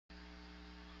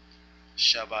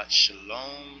Shabbat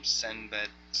Shalom, Senbet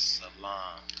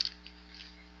Salam.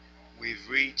 We've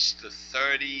reached the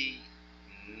 39th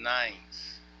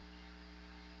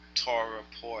Torah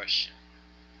portion.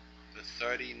 The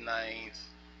 39th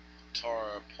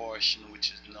Torah portion,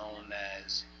 which is known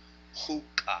as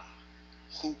Chukkah.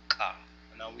 Chukkah.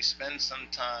 Now we spent some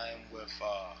time with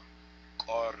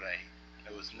Koreh.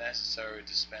 It was necessary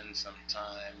to spend some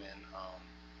time in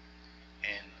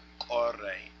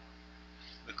Koreh,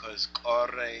 because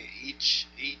Koreh, each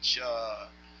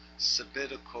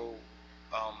sabbatical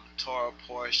Torah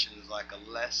portion is like a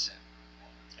lesson.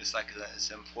 It's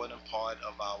an important part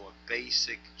of our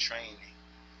basic training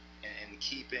in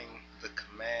keeping the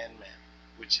commandment,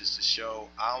 which is to show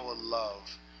our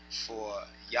love for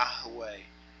Yahweh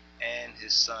and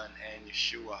His Son and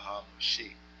Yeshua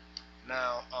HaMashiach.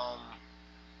 Now,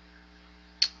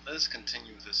 let's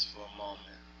continue this for a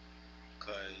moment,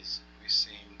 because we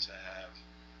seem to have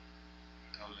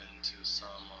come into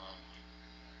some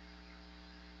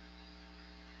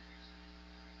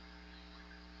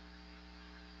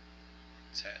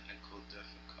technical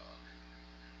difficulty.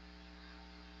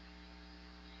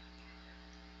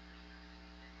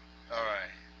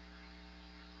 Alright.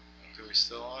 Okay, we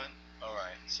still on?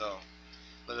 Alright, so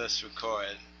let us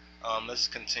record. Let's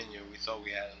continue. We thought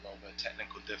we had a little bit of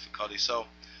technical difficulty. So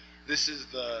this is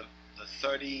the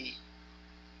 39th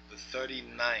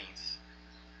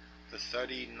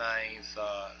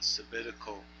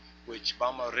sabbatical, which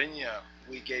Bamarinya,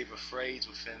 we gave a phrase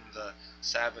within the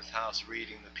Sabbath House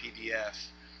reading, the PDF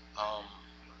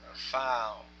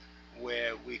file,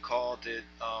 where we called it,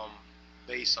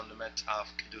 based on the Metaf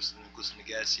Kedus and Gus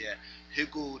Negesia,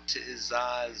 Higu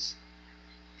tIzaz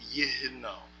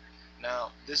Yihno.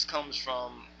 Now, this comes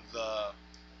from the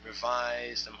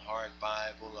Revised Amharic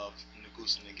Bible of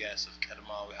Negus Neges of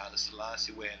Kedamawi Haile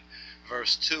Selassie, where in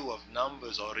verse 2 of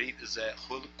Numbers, Orit Ze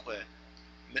Chulkwe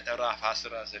Mi'raf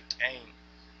Hasra Zetain,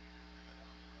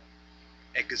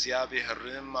 Egziabi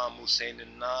Harima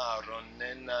Musainina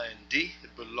Ronena Indi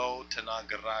below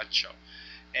Tanagaracho.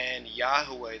 And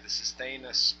Yahweh, the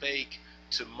Sustainer, spake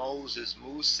to Moses,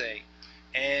 Muse,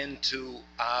 and to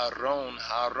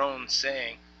Haron,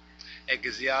 saying,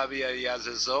 Egziabia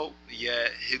Yazazo, Ye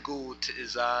Higu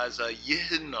tIzaz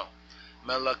Yihno,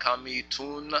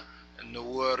 Melakamitun,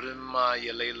 Nuurima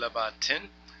Yalela Batin,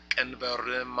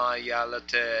 Kenberima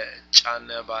Yalate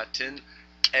Chanebatin,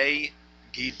 Ke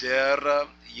Gidera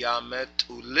Yamet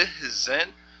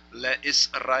Ulihzen, Le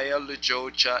Israel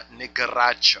Jocha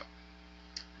Nigaracho.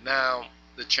 Now,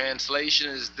 the translation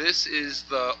is, this is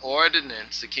the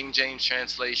ordinance. The King James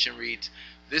translation reads,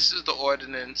 this is the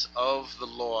ordinance of the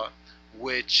law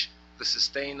which the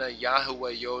Sustainer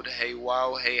Yahweh Yod He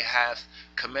Waw He hath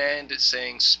commanded,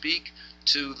 saying, speak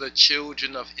to the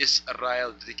children of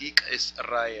Israel, Degik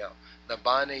Israel, the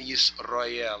Bane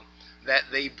Yisrael,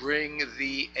 that they bring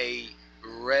thee a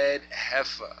red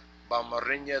heifer,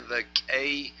 Bamarinya, the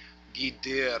Kei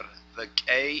Gidir, the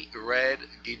Kei red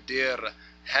Gidir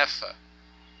heifer,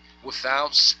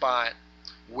 without spot,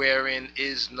 wherein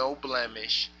is no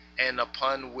blemish, and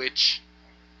upon which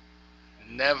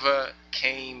never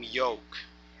came yoke.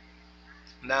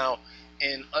 Now,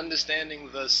 in understanding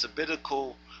the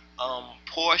sabbatical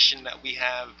portion that we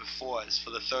have before us for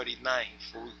the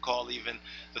 39th, what we call even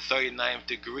the 39th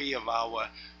degree of our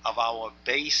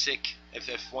basic,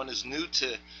 if one is new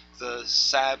to the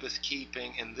Sabbath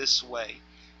keeping in this way,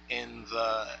 in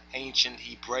the ancient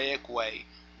Hebraic way,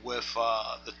 with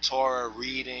the Torah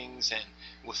readings and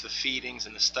with the feedings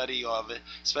and the study of it,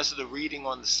 especially the reading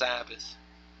on the Sabbath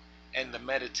and the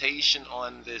meditation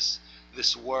on this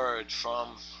word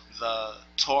from the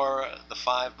Torah, the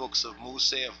 5 books of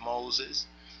Musa, of Moses,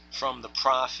 from the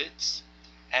prophets,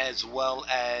 as well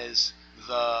as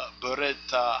the Brit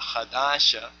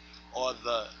Hadasha, or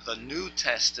the New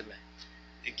Testament.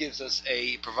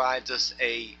 It provides us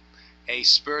a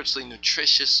spiritually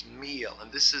nutritious meal.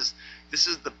 And this is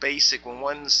the basic. When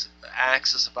one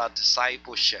asks us about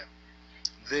discipleship,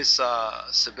 this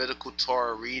sabbatical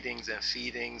Torah readings and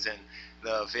feedings and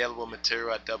the available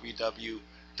material at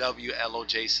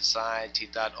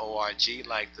www.lojsociety.org,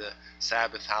 like the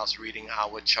Sabbath House Reading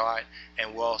Hour chart,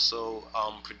 and we're also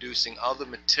producing other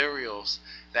materials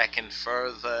that can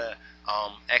further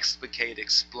explicate,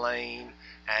 explain,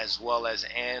 as well as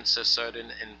answer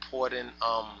certain important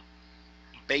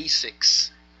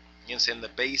basics, the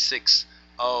basics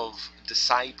of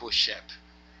discipleship,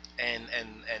 and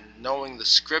knowing the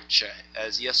scripture,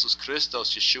 as Jesus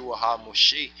Christos, Yeshua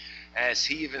HaMashiach, as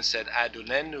he even said,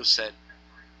 Adonenu said,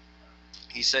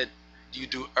 he said, you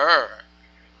do err,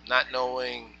 not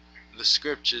knowing the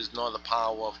scriptures nor the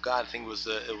power of God. I think it was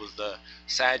the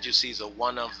Sadducees, or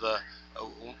one of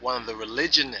the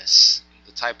religionists,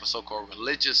 the type of so-called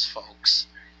religious folks.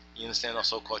 You understand, or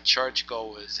so-called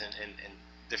churchgoers and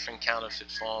different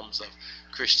counterfeit forms of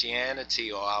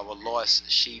Christianity, or our lost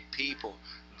sheep people,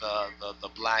 the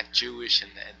black Jewish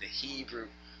and the Hebrew,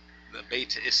 the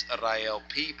Beta Israel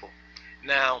people.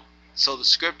 Now, so the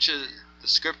scriptures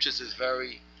is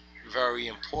very, very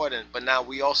important, but now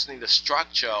we also need a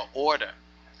structure, order,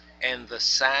 and the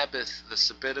Sabbath, the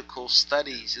sabbatical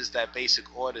studies is that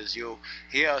basic orders. You'll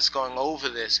hear us going over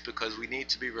this because we need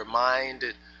to be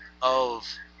reminded of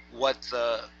what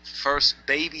the first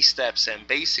baby steps and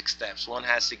basic steps. One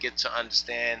has to get to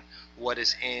understand what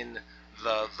is in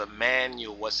the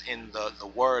manual, what's in the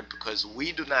word, because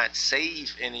we do not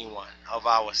save anyone of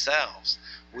ourselves.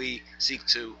 We seek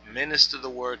to minister the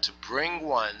word to bring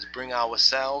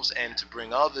ourselves and to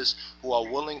bring others who are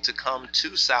willing to come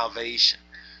to salvation,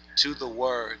 to the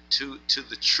word, to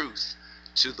the truth,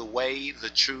 to the way, the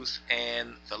truth,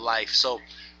 and the life. So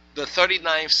the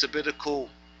 39th sabbatical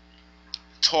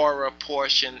Torah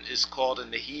portion is called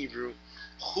in the Hebrew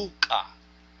Chukkah.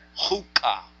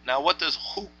 Chukkah. Now, what does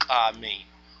Chukkah mean?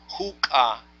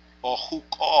 Chukkah, or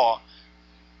Chukkah,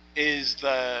 is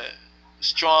the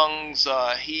Strong's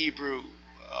Hebrew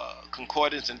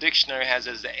Concordance and Dictionary has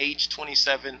as the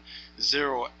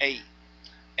H2708.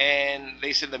 And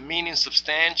they say the meaning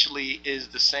substantially is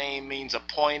the same, means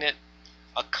appointed,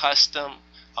 a custom,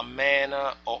 a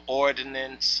manner or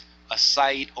ordinance, a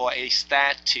site, or a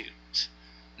statute.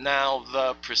 Now,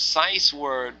 the precise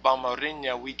word,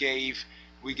 Bamarinya, we gave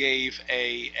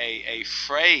a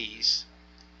phrase,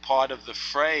 part of the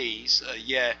phrase,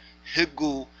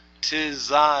 Higu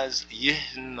tIzaz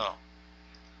yihno.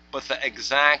 But the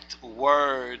exact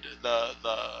word, the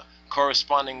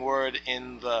corresponding word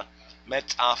in the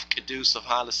Metaf Kedus of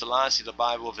Haile Selassie, the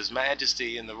Bible of His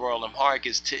Majesty, in the Royal Amharic,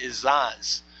 is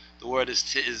tIzaz. The word is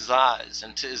tIzaz,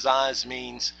 and tIzaz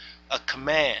means a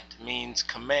command, means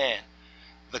command.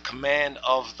 The command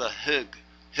of the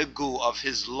Higu of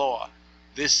His law.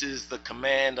 This is the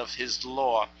command of His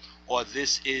law, or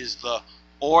this is the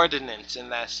ordinance in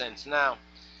that sense. Now,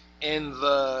 in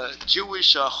the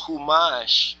Jewish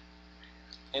Chumash,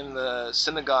 in the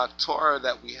synagogue Torah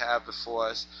that we have before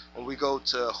us, when we go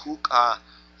to Chukkat,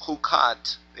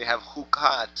 they have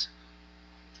Chukkat.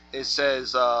 It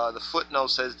says, the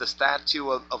footnote says, the statute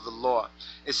of the law.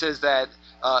 It says that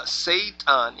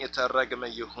Satan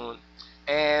yetaregame Yehun,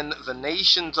 and the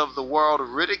nations of the world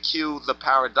ridicule the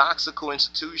paradoxical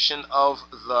institution of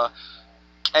the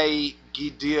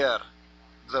Gidir,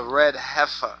 the red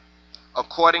heifer,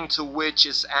 according to which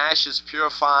its ashes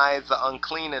purify the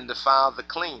unclean and defile the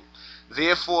clean.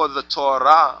 Therefore the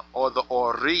Torah, or the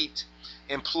Orit,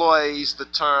 employs the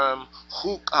term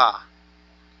Chukkah,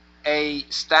 a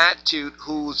statute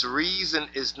whose reason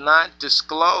is not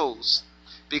disclosed,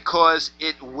 because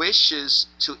it wishes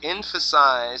to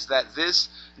emphasize that this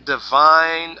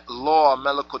divine law,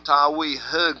 Melokotawi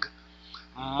Hug,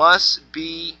 must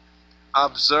be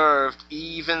observed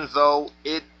even though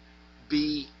it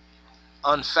be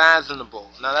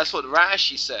unfathomable. Now that's what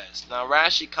Rashi says. Now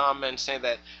Rashi comments saying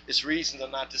that its reasons are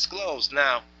not disclosed.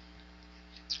 Now,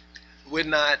 we're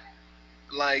not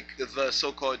like the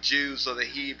so-called Jews or the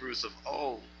Hebrews of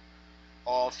old.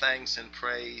 All thanks and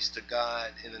praise to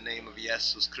God in the name of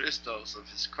Jesus Christos, of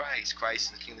His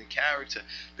Christ and kingly character,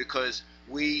 because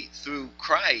we, through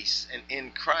Christ and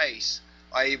in Christ,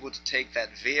 are able to take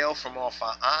that veil from off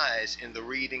our eyes in the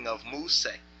reading of Muse,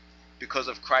 because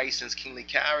of Christ and His kingly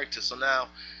character. So now,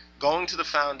 going to the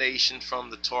foundation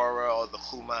from the Torah or the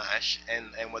Chumash,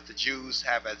 and what the Jews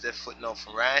have as their footnote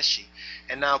from Rashi,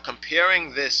 and now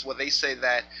comparing this, where they say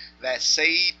that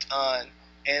Satan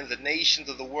and the nations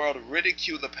of the world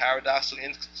ridicule the paradoxical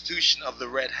institution of the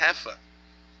red heifer,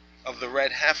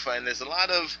 and there's a lot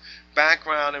of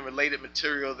background and related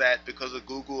material that, because of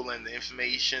Google and the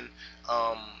information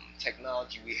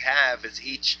technology we have, as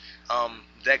each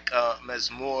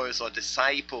mezmors or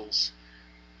disciples'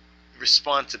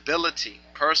 responsibility,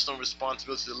 personal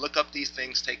responsibility, to look up these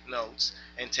things, take notes,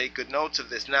 and take good notes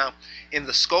of this. Now, in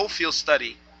the Schofield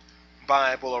Study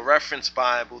Bible or Reference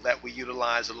Bible that we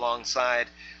utilize alongside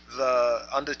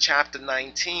under chapter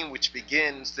 19, which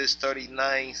begins this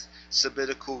 39th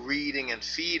sabbatical reading and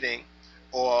feeding,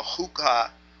 or Chukkah,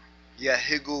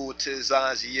 Yahigu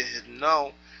tIzaz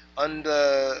Yehidno,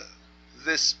 under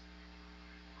this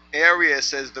area, it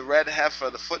says the red heifer,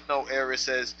 the footnote area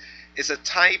says, it's a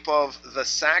type of the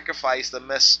sacrifice, the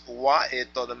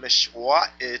meswa'it or the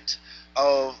mishwa'it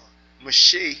of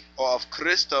Mashiach, or of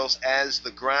Christos, as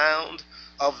the ground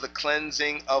of the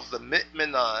cleansing of the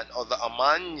mitmenan, or the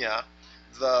amanya,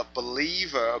 the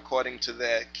believer, according to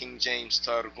the King James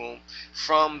Targum,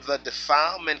 from the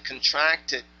defilement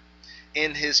contracted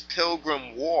in his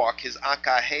pilgrim walk, his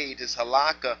akahed, his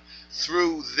halakha,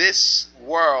 through this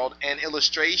world, an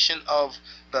illustration of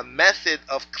the method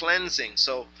of cleansing.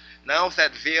 So now with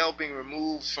that veil being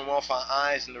removed from off our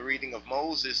eyes in the reading of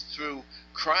Moses through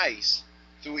Christ,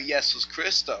 through Jesus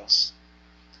Christos,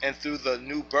 and through the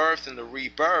new birth and the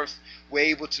rebirth, we're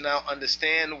able to now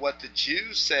understand what the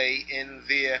Jews say in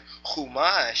their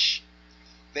Chumash.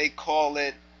 They call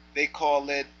it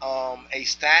a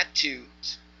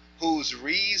statute whose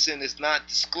reason is not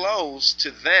disclosed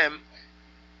to them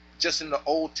just in the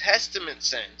Old Testament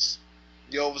sense.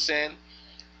 You know what I'm saying?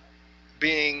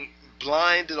 Being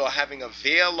blinded or having a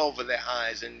veil over their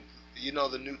eyes. And you know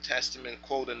the New Testament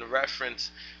quote and the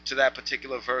reference to that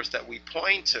particular verse that we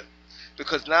point to.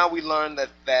 Because now we learn that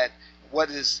what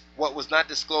was not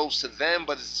disclosed to them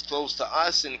but is disclosed to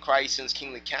us in Christ's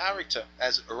kingly character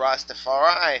as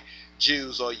Rastafari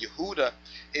Jews or Yehuda.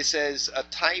 It says a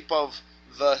type of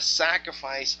the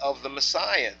sacrifice of the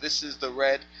Messiah. This is the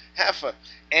red heifer,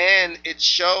 and it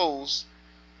shows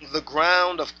the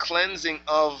ground of cleansing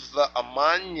of the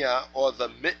amanya, or the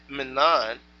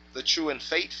mitmenan, the true and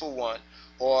faithful one,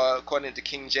 or according to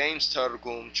King James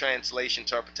Targum translation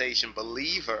interpretation,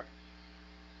 believer,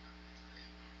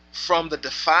 from the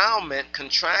defilement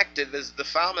contracted. There's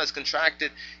defilement that's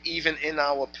contracted even in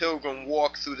our pilgrim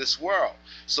walk through this world.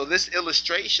 So this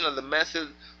illustration of the method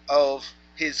of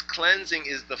his cleansing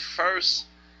is the first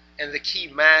and the key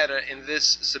matter in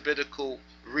this sabbatical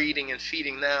reading and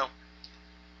feeding. Now,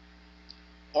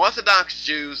 Orthodox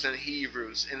Jews and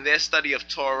Hebrews in their study of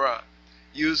Torah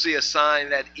usually assign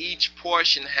that each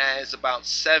portion has about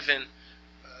seven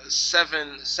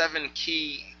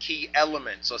key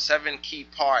elements, or 7 key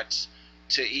parts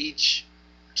to each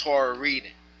Torah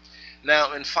reading.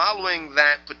 Now, in following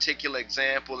that particular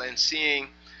example and seeing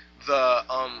the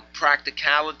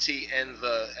practicality and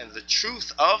the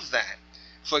truth of that,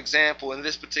 for example, in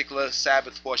this particular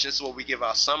Sabbath portion, this is where we give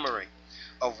our summary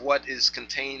of what is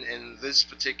contained in this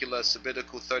particular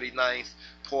sabbatical 39th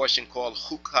portion called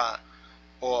Chukkah,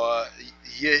 or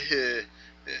Yehigu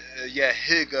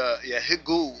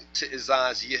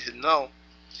tIzaz Yehino.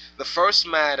 The first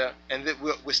matter, and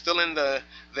we're still in the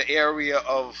area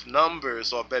of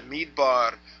Numbers, or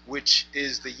Bemidbar, which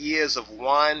is the years of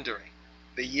wandering.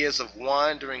 The years of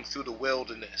wandering through the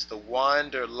wilderness, the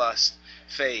wanderlust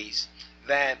phase.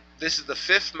 That this is the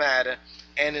 5th matter,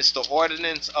 and it's the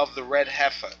ordinance of the red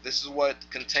heifer. This is what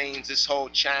contains this whole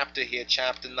chapter here,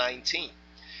 chapter 19.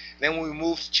 Then when we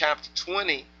move to chapter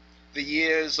 20, the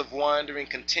years of wandering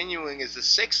continuing, is the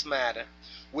 6th matter,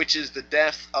 which is the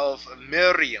death of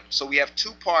Miriam. So we have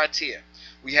 2 parts here.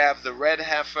 We have the red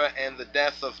heifer and the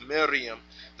death of Miriam,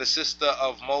 the sister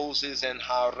of Moses and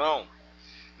Harun.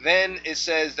 Then it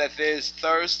says that there's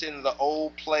thirst in the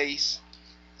old place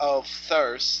of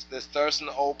thirst. There's thirst in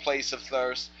the old place of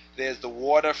thirst. There's the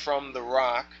water from the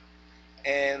rock,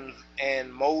 and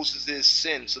Moses'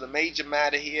 sin. So the major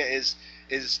matter here is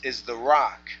the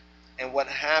rock, and what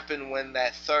happened when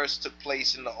that thirst took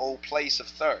place in the old place of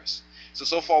thirst.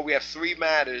 So far we have 3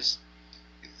 matters,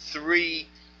 3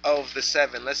 of the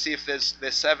 7. Let's see if there's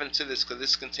 7 to this, because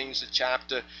this continues to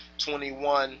chapter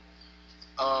 21.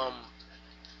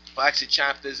 Well, actually,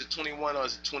 chapter, is it 21 or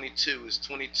is it 22? It's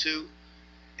 22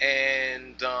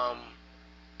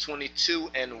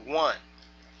 and 1.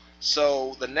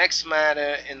 So the next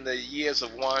matter in the years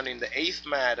of wandering, the 8th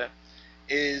matter,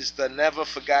 is the never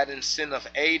forgotten sin of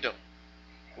Adam.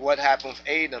 What happened with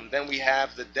Adam? Then we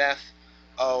have the death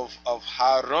of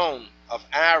Harun, of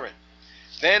Aaron.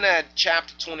 Then at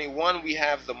chapter 21 we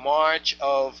have the march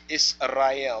of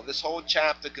Israel. This whole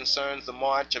chapter concerns the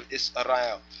march of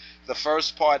Israel. The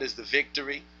first part is the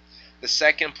victory. The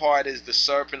second part is the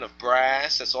serpent of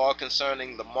brass. That's all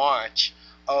concerning the march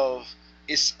of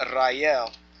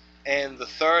Israel. And the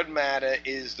third matter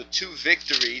is the 2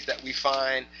 victories that we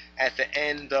find at the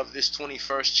end of this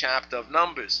 21st chapter of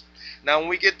Numbers. Now when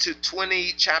we get to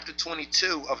chapter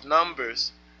 22 of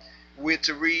Numbers, we're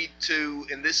to read to,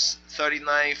 in this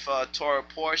 39th Torah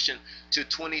portion, to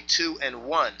 22 and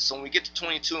 1. So when we get to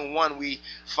 22 and 1, we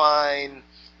find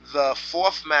the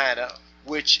 4th matter,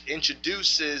 which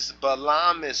introduces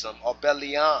Balaamism, or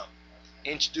Beliam.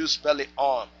 Introduce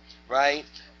Beliam, right?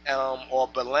 Or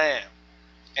Balaam.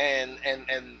 And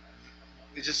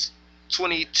it's just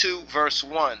 22 verse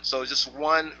 1. So just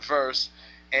one verse,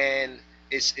 and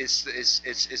it's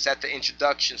at the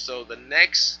introduction. So the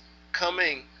next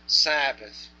coming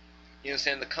Sabbath, you know what I'm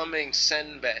saying, the coming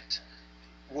Senbet,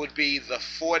 would be the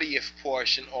 40th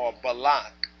portion, or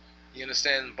Balak. You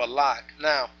understand? Balak.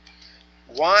 Now,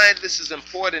 why this is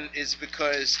important is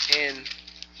because in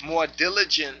more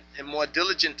diligent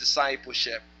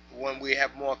discipleship, when we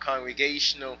have more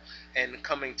congregational and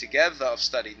coming together of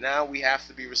study, now we have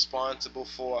to be responsible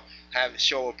for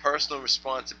show a personal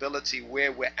responsibility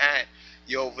where we're at.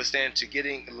 You understand, to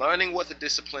learning what the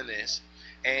discipline is,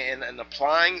 and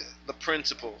applying the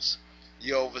principles.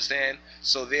 You understand?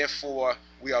 So therefore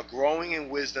we are growing in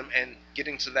wisdom and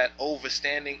getting to that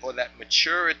overstanding, or that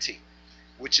maturity,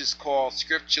 which is called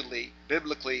scripturally,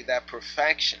 biblically, that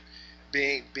perfection,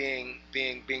 being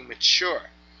mature.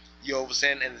 You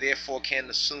understand? And therefore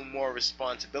can assume more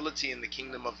responsibility in the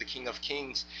kingdom of the King of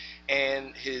Kings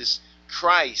and his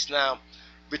Christ. Now,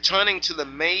 returning to the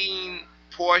main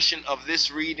portion of this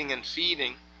reading and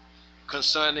feeding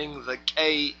concerning the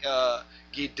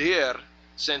Gidir,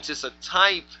 since it's a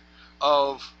type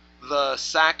of the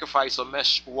sacrifice or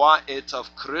meshwa'it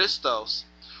of Christos,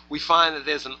 we find that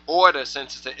there's an order,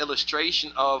 since it's an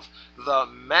illustration of the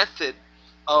method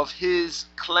of his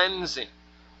cleansing.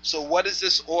 So what is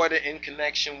this order in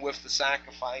connection with the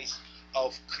sacrifice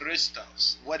of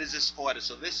Christos? What is this order?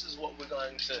 So this is what we're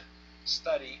going to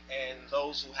study, and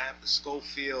those who have the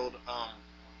Schofield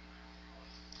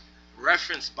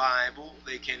reference Bible,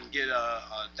 they can get a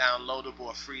downloadable,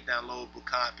 a free downloadable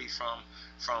copy from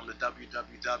the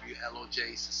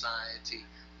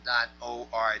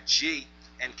www.lojsociety.org,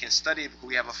 and can study it, because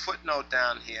we have a footnote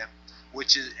down here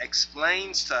which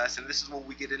explains to us, and this is what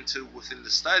we get into within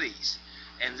the studies,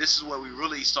 and this is where we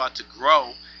really start to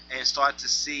grow and start to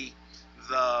see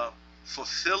the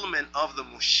fulfillment of the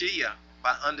Moshiach,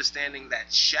 by understanding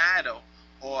that shadow,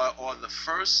 or the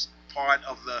first part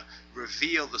of the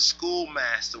reveal, the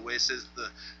schoolmaster, where it says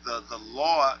the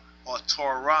law or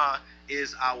Torah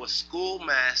is our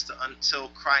schoolmaster until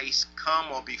Christ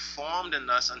come or be formed in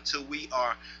us, until we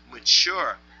are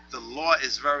mature. The law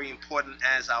is very important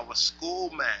as our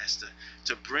schoolmaster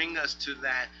to bring us to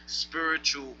that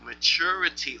spiritual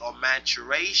maturity or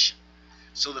maturation.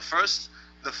 So the first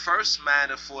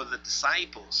matter for the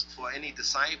disciples, for any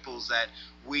disciples that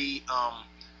we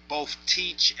both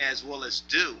teach as well as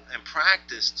do and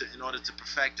practice in order to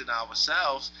perfect it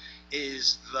ourselves,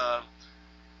 is the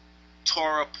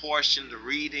Torah portion, the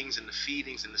readings and the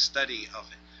feedings and the study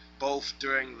of it, both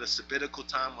during the sabbatical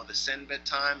time or the Senbet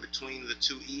time between the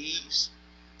two eves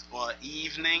or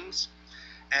evenings,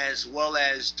 as well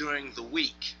as during the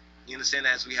week. You understand,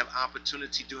 as we have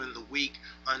opportunity during the week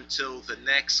until the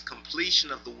next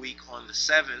completion of the week on the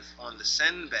 7th, on the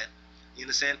Senbet. You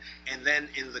understand? And then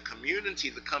in the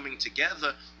community, the coming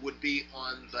together would be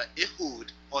on the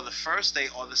Ehud, or the first day,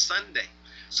 or the Sunday.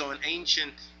 So in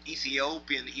ancient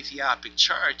Ethiopian, the Ethiopic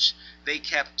church, they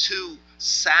kept two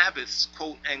Sabbaths,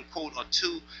 quote unquote, or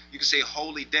two, you could say,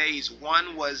 holy days.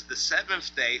 One was the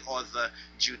 7th day, or the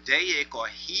Judaic or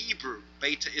Hebrew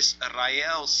Beta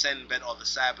Israel Senbet, or the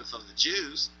Sabbath of the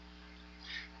Jews,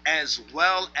 as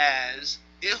well as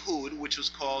Ehud, which was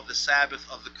called the Sabbath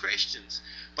of the Christians.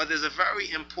 But there's a very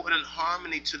important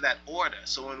harmony to that order.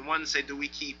 So when one say, do we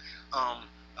keep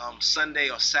Sunday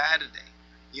or Saturday?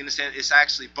 You understand? It's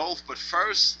actually both, but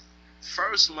first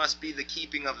must be the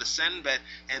keeping of the Senbet,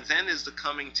 and then is the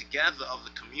coming together of the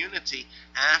community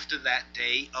after that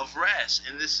day of rest.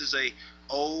 And this is a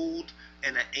old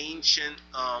and an ancient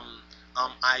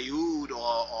Ayud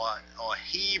or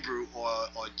Hebrew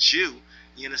or Jew.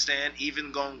 You understand?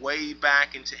 Even going way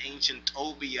back into ancient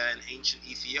Tobia and ancient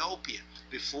Ethiopia,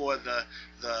 before the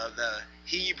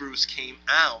Hebrews came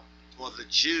out, or the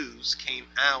Jews came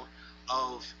out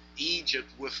of Egypt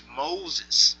with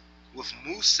Moses, with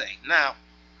Musa. Now,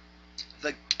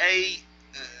 the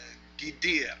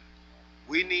Gidir,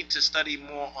 we need to study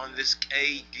more on this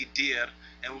Gidir,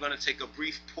 and we're going to take a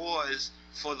brief pause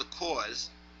for the cause.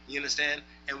 You understand?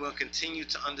 And we'll continue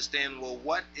to understand, well,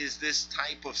 what is this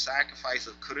type of sacrifice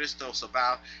of Christos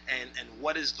about, and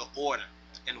what is the order,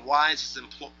 and why is this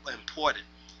important?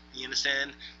 You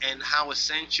understand? And how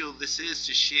essential this is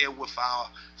to share with our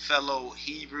fellow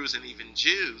Hebrews and even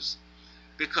Jews,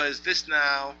 because this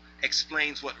now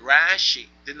explains what Rashi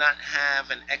did not have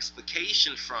an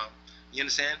explication from, you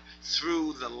understand,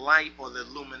 through the light or the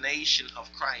illumination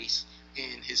of Christ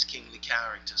in his kingly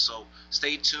character. So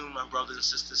stay tuned, my brothers and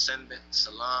sisters. Senbet,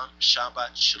 salam,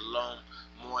 Shabbat, shalom,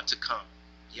 more to come.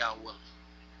 Yah willing.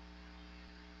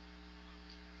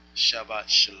 Shabbat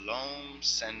shalom,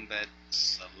 Senbet,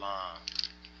 salam.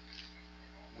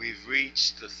 We've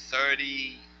reached the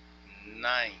 39th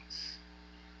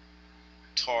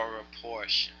Torah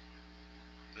portion.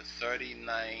 The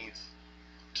 39th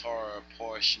Torah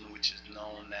portion, which is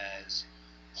known as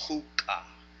Chukkah.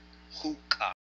 hookah.